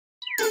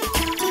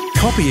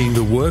Copying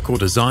the work or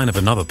design of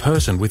another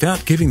person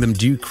without giving them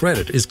due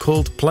credit is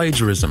called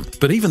plagiarism.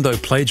 But even though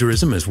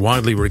plagiarism is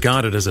widely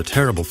regarded as a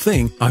terrible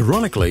thing,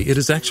 ironically, it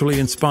has actually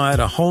inspired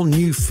a whole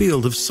new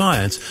field of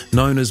science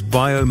known as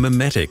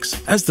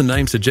biomimetics. As the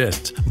name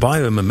suggests,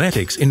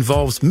 biomimetics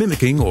involves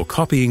mimicking or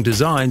copying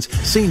designs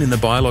seen in the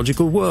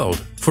biological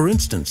world. For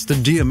instance, the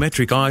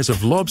geometric eyes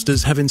of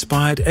lobsters have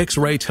inspired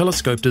X-ray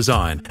telescope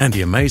design, and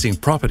the amazing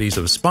properties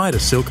of spider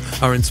silk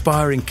are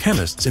inspiring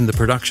chemists in the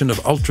production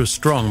of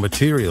ultra-strong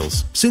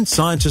materials. Since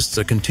scientists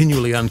are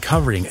continually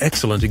uncovering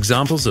excellent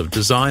examples of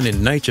design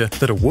in nature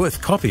that are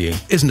worth copying,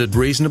 isn't it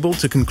reasonable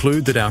to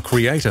conclude that our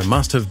creator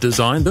must have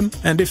designed them?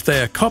 And if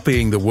they are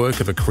copying the work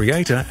of a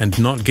creator and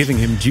not giving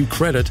him due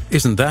credit,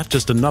 isn't that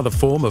just another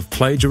form of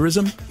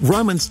plagiarism?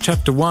 Romans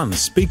chapter 1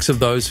 speaks of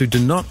those who do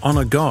not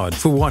honor God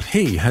for what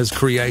he has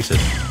created.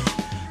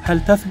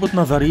 هل تثبت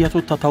نظرية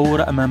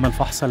التطور أمام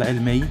الفحص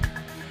العلمي؟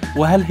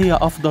 وهل هي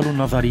أفضل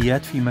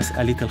النظريات في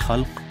مسألة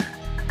الخلق؟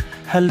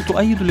 هل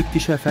تؤيد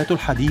الاكتشافات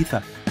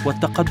الحديثة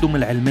والتقدم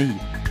العلمي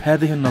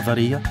هذه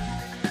النظرية؟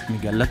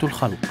 مجلة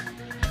الخلق،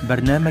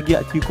 برنامج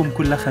يأتيكم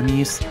كل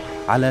خميس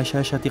على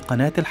شاشة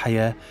قناة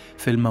الحياة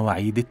في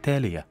المواعيد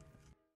التالية.